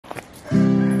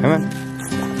Come on.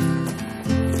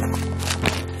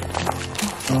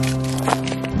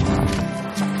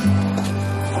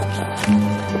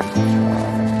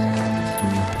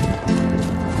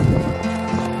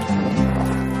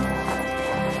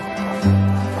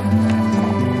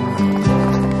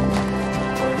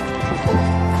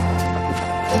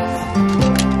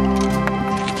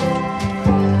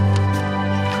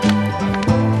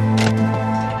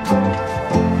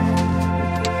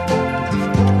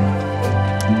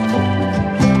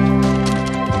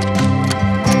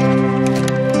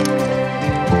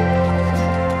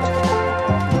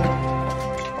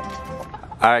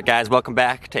 Alright guys, welcome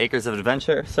back to Acres of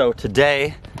Adventure. So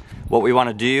today, what we want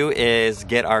to do is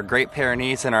get our Great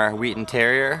Pyrenees and our Wheaton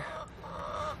Terrier.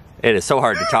 It is so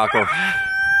hard to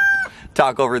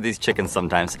talk over these chickens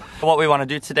sometimes. What we want to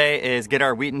do today is get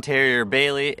our Wheaton Terrier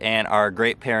Bailey and our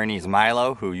Great Pyrenees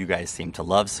Milo, who you guys seem to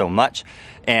love so much.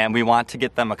 And we want to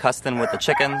get them accustomed with the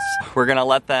chickens. We're gonna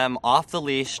let them off the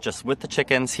leash just with the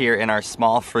chickens here in our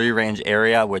small free range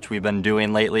area, which we've been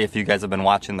doing lately if you guys have been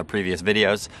watching the previous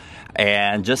videos,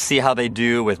 and just see how they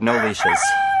do with no leashes.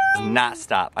 Not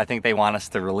stop. I think they want us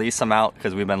to release them out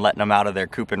because we've been letting them out of their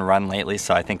coop and run lately,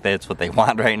 so I think that's what they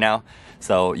want right now.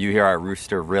 So you hear our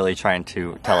rooster really trying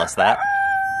to tell us that.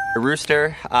 The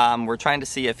rooster, we're trying to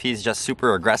see if he's just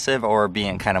super aggressive or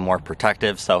being kind of more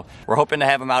protective. So we're hoping to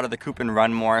have him out of the coop and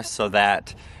run more so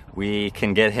that we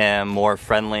can get him more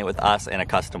friendly with us and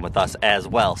accustomed with us as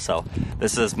well. So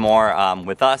this is more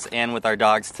with us and with our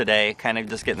dogs today, kind of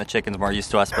just getting the chickens more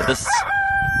used to us. But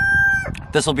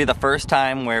this will be the first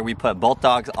time where we put both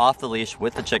dogs off the leash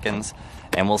with the chickens,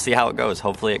 and we'll see how it goes.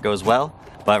 Hopefully it goes well,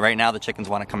 but right now the chickens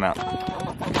want to come out.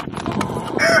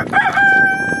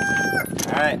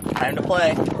 All right, time to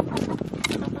play.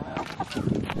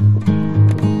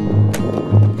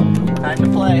 Time to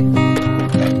play.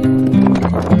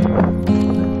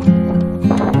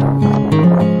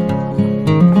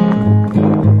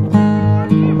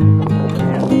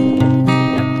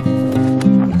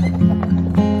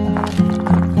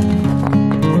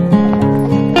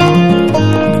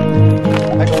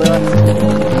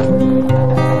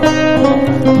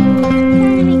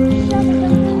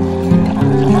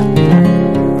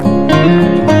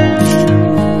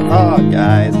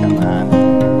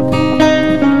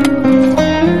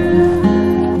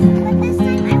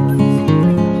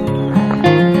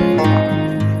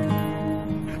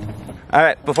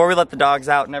 Alright, before we let the dogs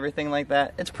out and everything like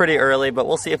that, it's pretty early, but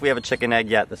we'll see if we have a chicken egg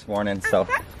yet this morning, so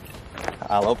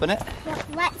I'll open it.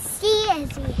 Let's see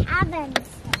if we have them.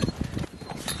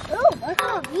 Oh, look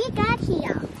what we got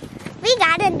here. We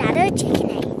got another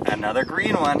chicken egg. Another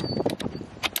green one.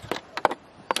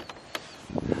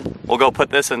 We'll go put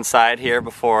this inside here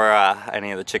before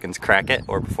any of the chickens crack it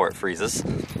or before it freezes.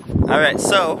 Alright,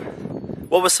 so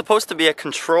what was supposed to be a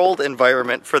controlled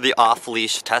environment for the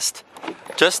off-leash test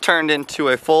just turned into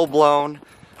a full-blown,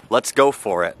 let's go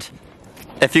for it.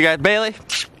 If you guys,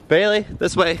 Bailey,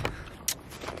 this way.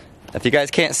 If you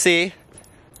guys can't see,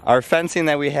 our fencing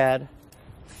that we had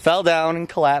fell down and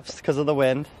collapsed because of the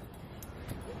wind.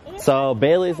 So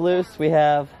Bailey's loose. We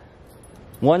have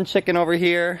one chicken over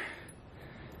here,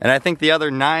 and I think the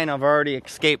other 9 have already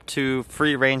escaped to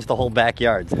free range the whole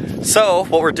backyard. So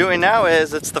what we're doing now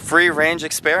is it's the free range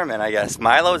experiment, I guess.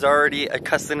 Milo's already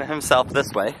accustomed himself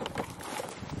this way.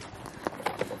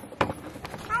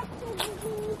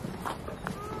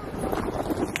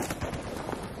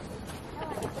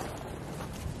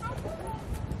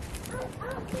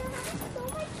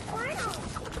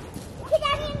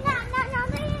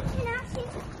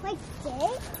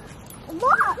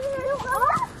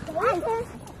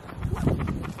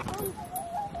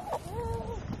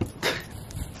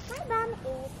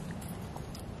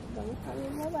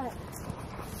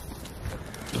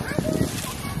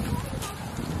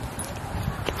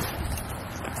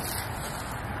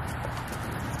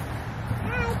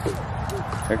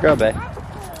 Here you go, babe.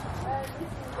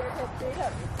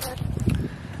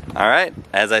 Alright,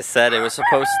 as I said, it was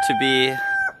supposed to be...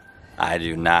 I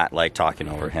do not like talking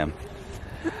over him.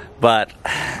 But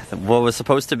what was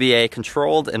supposed to be a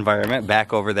controlled environment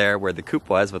back over there where the coop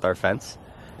was with our fence,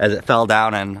 as it fell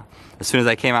down, and as soon as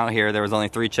I came out here, there was only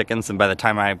 3 chickens, and by the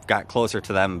time I got closer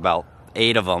to them, about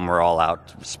 8 of them were all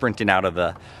out, sprinting out of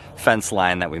the fence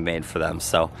line that we made for them.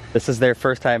 So this is their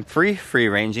first time free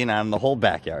ranging on the whole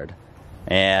backyard.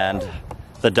 And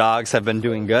the dogs have been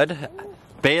doing good.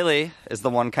 Bailey is the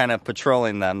one kind of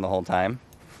patrolling them the whole time,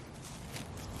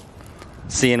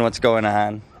 seeing what's going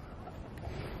on.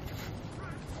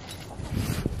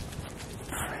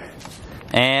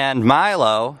 And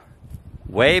Milo,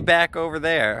 way back over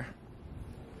there,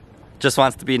 just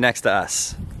wants to be next to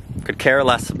us. could care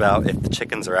less about if the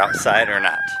chickens are outside or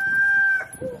not.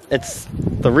 It's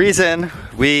the reason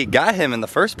we got him in the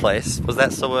first place was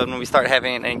that so when we start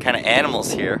having any kind of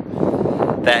animals here,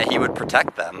 that he would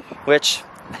protect them, which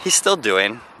he's still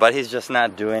doing, but he's just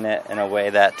not doing it in a way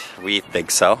that we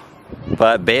think so.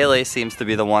 But Bailey seems to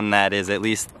be the one that is at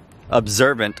least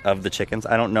observant of the chickens.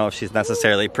 I don't know if she's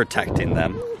necessarily protecting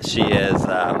them. She is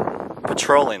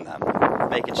patrolling them,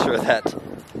 making sure that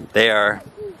they are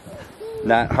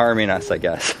not harming us, I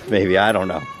guess. Maybe, I don't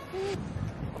know.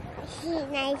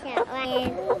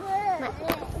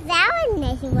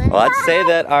 Well, I'd say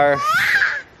that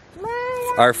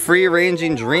our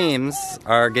free-ranging dreams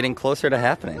are getting closer to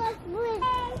happening.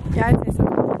 Yeah, I'd say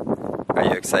so. Are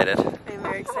you excited? I'm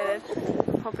very excited.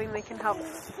 Hoping they can help.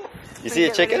 You see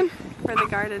a chicken? For the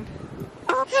garden.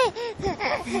 Oh,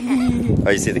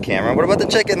 you see the camera? What about the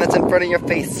chicken that's in front of your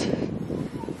face?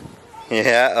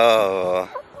 Yeah, oh.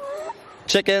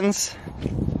 Chickens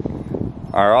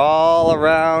are all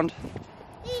around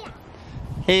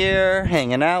here,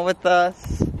 hanging out with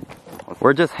us.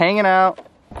 We're just hanging out.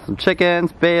 Some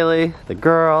chickens, Bailey, the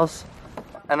girls.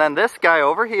 And then this guy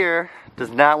over here does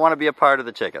not want to be a part of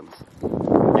the chickens. You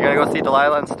gonna go see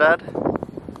Delilah instead?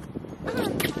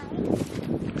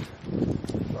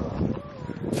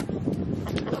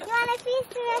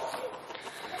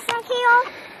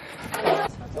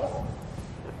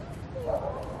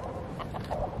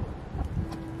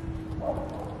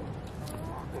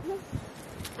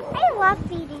 I love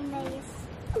feeding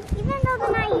these, even though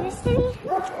they're not used to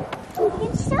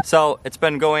me. So it's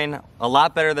been going a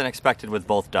lot better than expected with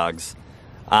both dogs.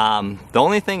 The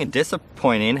only thing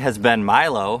disappointing has been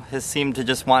Milo has seemed to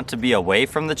just want to be away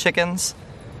from the chickens.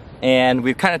 And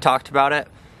we've kind of talked about it,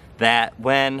 that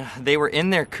when they were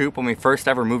in their coop when we first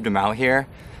ever moved them out here,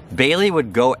 Bailey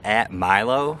would go at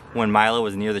Milo when Milo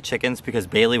was near the chickens because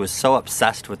Bailey was so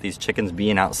obsessed with these chickens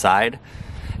being outside.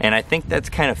 And I think that's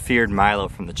kind of feared Milo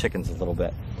from the chickens a little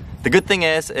bit. The good thing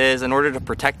is in order to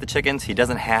protect the chickens, he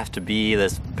doesn't have to be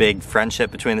this big friendship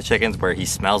between the chickens where he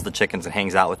smells the chickens and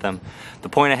hangs out with them. The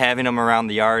point of having him around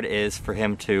the yard is for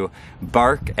him to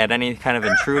bark at any kind of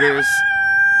intruders,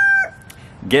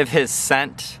 give his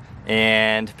scent,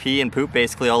 and pee and poop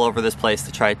basically all over this place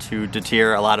to try to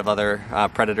deter a lot of other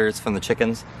predators from the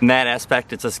chickens. In that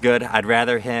aspect, it's just good. I'd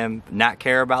rather him not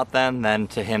care about them than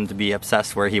to him to be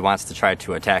obsessed where he wants to try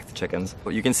to attack the chickens.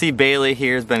 But you can see Bailey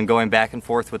here has been going back and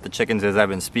forth with the chickens as I've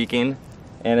been speaking,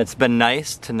 and it's been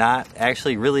nice to not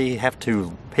actually really have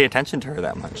to pay attention to her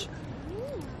that much.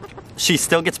 She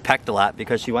still gets pecked a lot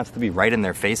because she wants to be right in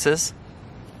their faces.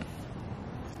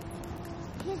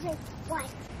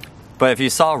 But if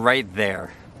you saw right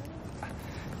there,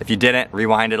 if you didn't,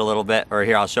 rewind it a little bit, or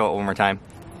here, I'll show it one more time.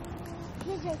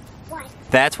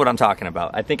 That's what I'm talking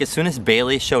about. I think as soon as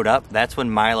Bailey showed up, that's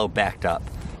when Milo backed up.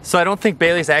 So I don't think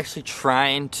Bailey's actually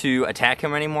trying to attack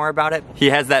him anymore about it. He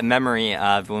has that memory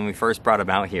of when we first brought him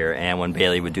out here and when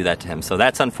Bailey would do that to him. So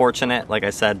that's unfortunate, like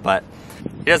I said, but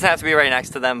he doesn't have to be right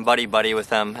next to them, buddy with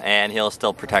them, and he'll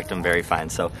still protect them very fine.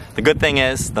 So the good thing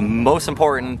is, the most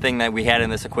important thing that we had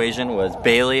in this equation was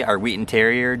Bailey, our Wheaton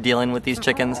Terrier, dealing with these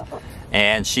chickens,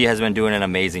 and she has been doing an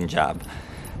amazing job.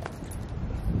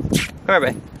 Come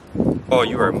here, babe. Oh,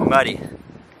 you are muddy.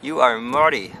 You are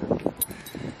muddy.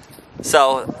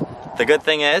 So the good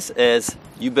thing is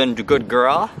you've been a good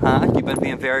girl, huh? You've been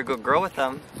being a very good girl with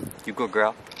them. You good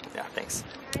girl. Yeah, thanks.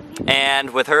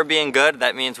 And with her being good,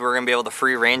 that means we're gonna be able to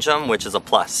free range them, which is a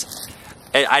plus.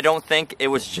 I don't think it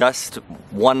was just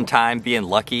one time being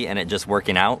lucky and it just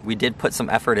working out. We did put some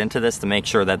effort into this to make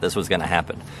sure that this was gonna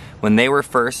happen. When they were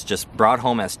first just brought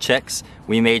home as chicks,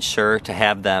 we made sure to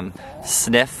have them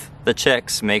sniff the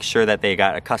chicks, make sure that they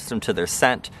got accustomed to their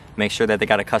scent, make sure that they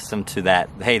got accustomed to that,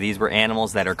 hey, these were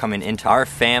animals that are coming into our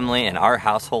family and our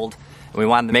household. And we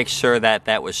wanted to make sure that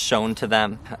that was shown to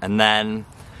them. And then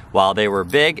while they were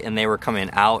big and they were coming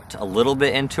out a little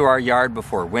bit into our yard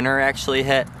before winter actually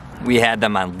hit, we had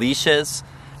them on leashes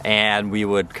and we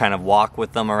would kind of walk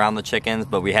with them around the chickens,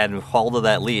 but we had hold of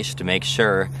that leash to make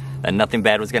sure that nothing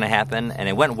bad was gonna happen, and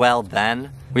it went well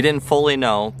then. We didn't fully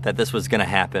know that this was gonna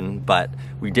happen, but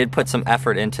we did put some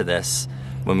effort into this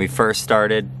when we first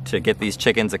started to get these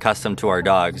chickens accustomed to our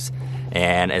dogs,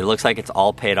 and it looks like it's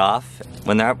all paid off.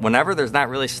 Whenever there's not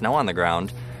really snow on the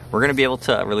ground, we're gonna be able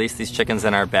to release these chickens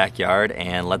in our backyard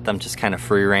and let them just kind of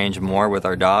free range more with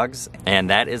our dogs,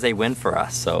 and that is a win for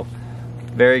us. So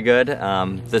very good.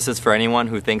 This is for anyone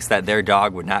who thinks that their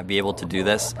dog would not be able to do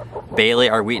this. Bailey,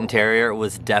 our Wheaton Terrier,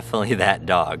 was definitely that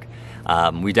dog.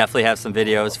 We definitely have some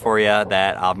videos for you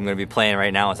that I'm gonna be playing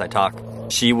right now as I talk.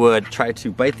 she would try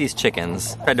to bite these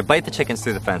chickens, tried to bite the chickens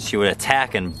through the fence. She would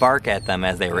attack and bark at them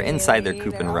as they were inside their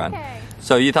coop and run.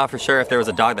 So you thought for sure if there was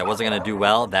a dog that wasn't gonna do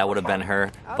well, that would have been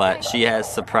her, but she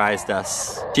has surprised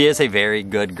us. She is a very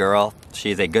good girl.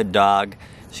 She's a good dog.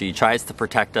 She tries to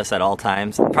protect us at all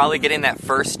times. Probably getting that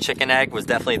first chicken egg was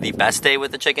definitely the best day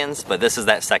with the chickens, but this is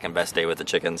that second best day with the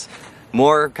chickens.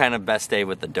 More kind of best day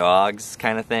with the dogs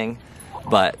kind of thing,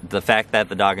 but the fact that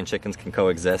the dog and chickens can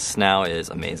coexist now is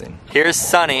amazing. Here's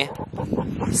Sunny.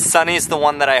 Sunny's the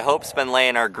one that I hope's been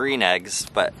laying our green eggs,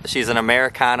 but she's an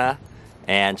Americana,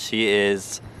 and she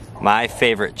is my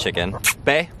favorite chicken.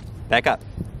 Bay, back up.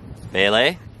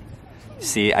 Bailey.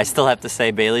 See, I still have to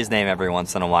say Bailey's name every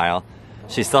once in a while.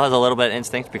 She still has a little bit of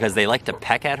instinct because they like to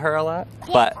peck at her a lot,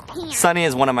 but Sunny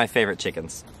is one of my favorite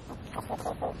chickens.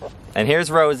 And here's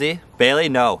Rosie. Bailey,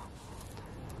 no.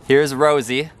 Here's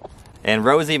Rosie, and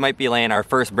Rosie might be laying our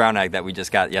first brown egg that we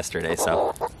just got yesterday,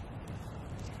 so.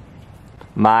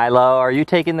 Milo, are you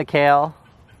taking the kale?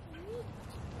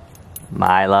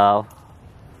 Milo,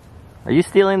 are you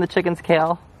stealing the chicken's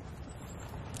kale?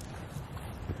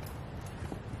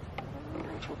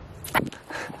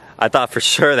 I thought for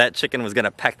sure that chicken was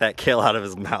gonna peck that kale out of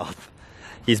his mouth.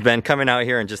 He's been coming out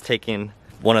here and just taking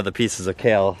one of the pieces of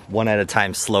kale one at a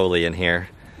time slowly in here.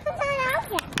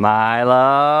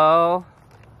 Milo,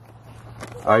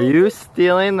 are you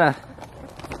stealing the...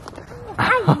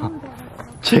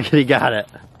 Chickadee got it.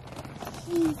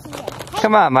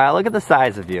 Come on, Milo, look at the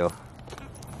size of you.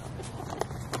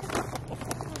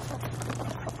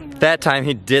 That time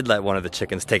he did let one of the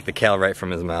chickens take the kale right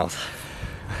from his mouth.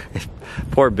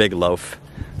 Poor big loaf.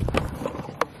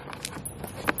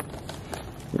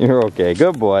 You're okay,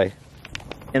 good boy.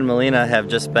 And Melina have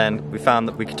just been, we found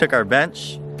that we took our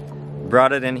bench,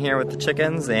 brought it in here with the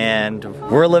chickens, and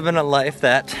we're living a life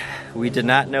that we did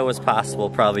not know was possible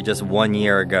probably just 1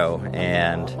 year ago.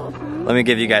 And let me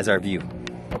give you guys our view.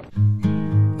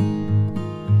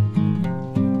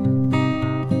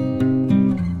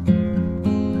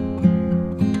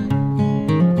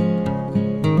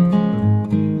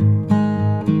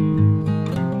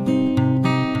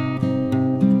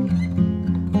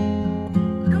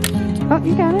 Oh,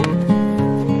 you got it?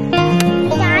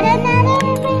 We got another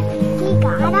one.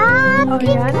 We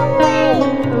got a pink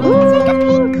one. Ooh. It's like a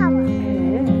pink color.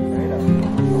 It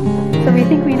is. So we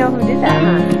think we know who did that,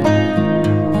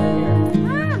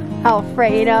 huh?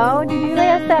 Alfredo, did you lay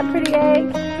us that pretty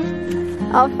egg?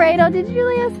 Alfredo, did you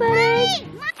lay us that egg?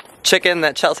 Chicken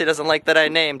that Chelsea doesn't like that I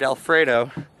named,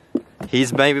 Alfredo.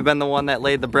 He's maybe been the one that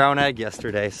laid the brown egg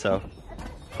yesterday, so.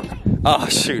 Oh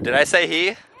shoot, did I say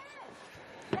he?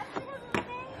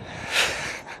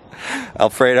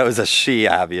 Alfredo is a she,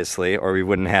 obviously, or we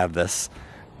wouldn't have this.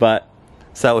 But,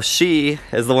 so she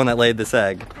is the one that laid this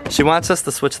egg. She wants us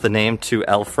to switch the name to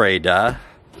Alfreda,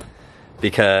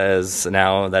 because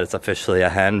now that it's officially a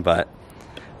hen, but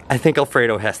I think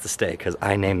Alfredo has to stay, because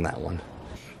I named that one.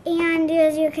 And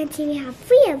as you can see, we have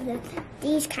 3 of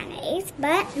these kind of eggs,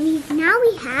 but now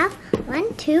we have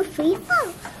 1, 2, 3,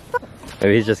 4.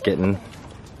 Maybe he's just getting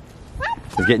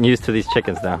used to these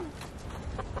chickens now.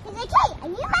 He's like, hey, are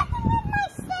you messing with my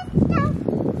sister?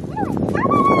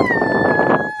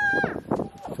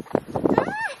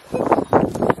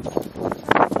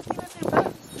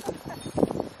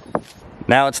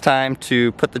 Now it's time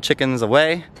to put the chickens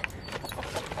away.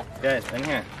 Guys, in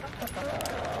here.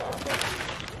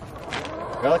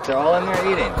 Look, they're all in there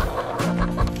eating.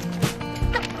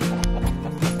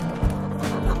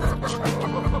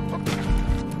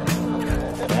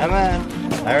 Come on.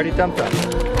 I already dumped them.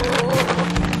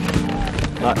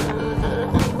 Look.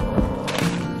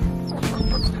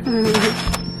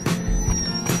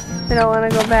 They don't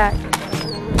want to go back.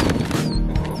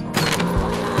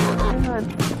 Come on.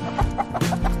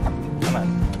 Come on.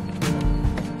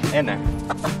 In there.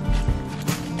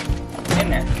 In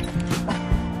there.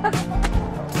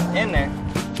 In there.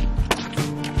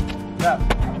 Go.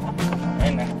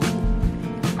 In there.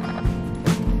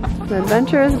 The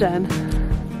adventure is done.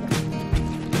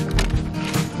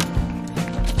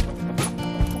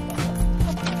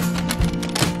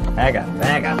 Back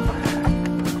up.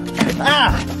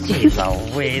 Ah! Jeez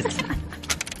Louise.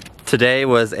 Today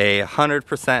was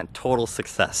 100% total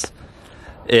success.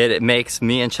 It makes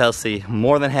me and Chelsea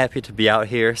more than happy to be out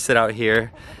here, sit out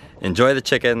here, enjoy the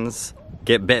chickens,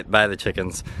 get bit by the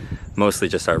chickens, mostly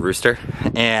just our rooster,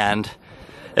 and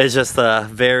it's just a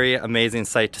very amazing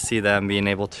sight to see them being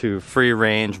able to free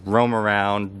range, roam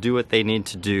around, do what they need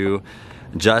to do,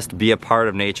 just be a part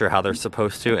of nature how they're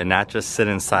supposed to and not just sit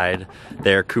inside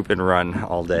their coop and run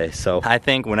all day. So I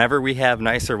think whenever we have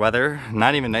nicer weather,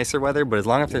 not even nicer weather, but as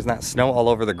long as there's not snow all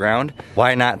over the ground,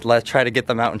 why not let's try to get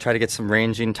them out and try to get some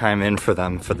ranging time in for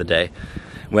them for the day.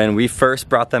 When we first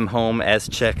brought them home as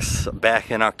chicks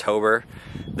back in October,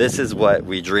 this is what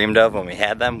we dreamed of when we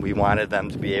had them. We wanted them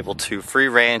to be able to free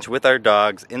range with our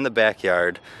dogs in the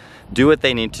backyard, do what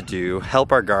they need to do,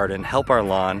 help our garden, help our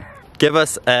lawn, give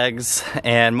us eggs,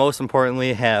 and most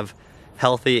importantly, have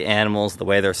healthy animals the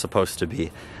way they're supposed to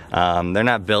be. They're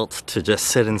not built to just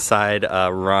sit inside,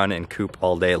 run and coop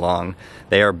all day long.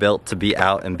 They are built to be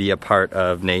out and be a part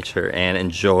of nature and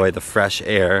enjoy the fresh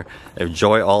air,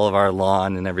 enjoy all of our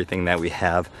lawn and everything that we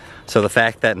have. So the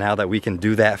fact that now that we can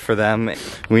do that for them,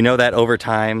 we know that over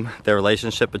time, the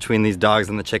relationship between these dogs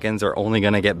and the chickens are only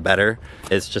gonna get better.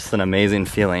 It's just an amazing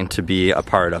feeling to be a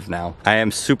part of now. I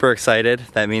am super excited.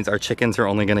 That means our chickens are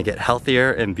only gonna get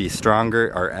healthier and be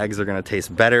stronger. Our eggs are gonna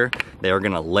taste better. They are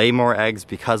gonna lay more eggs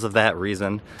because of that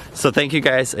reason. So thank you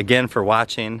guys again for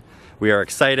watching. We are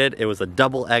excited. It was a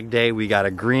double egg day. We got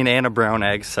a green and a brown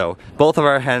egg. So both of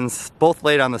our hens both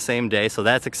laid on the same day. So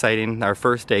that's exciting. Our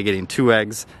first day getting 2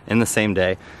 eggs in the same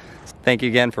day. Thank you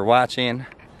again for watching.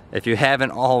 If you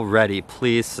haven't already,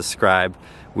 please subscribe.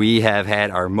 We have had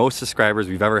our most subscribers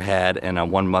we've ever had in a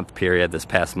 1-month period this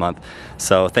past month.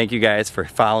 So thank you guys for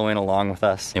following along with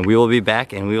us. And we will be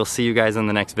back and we will see you guys in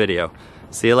the next video.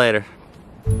 See you later.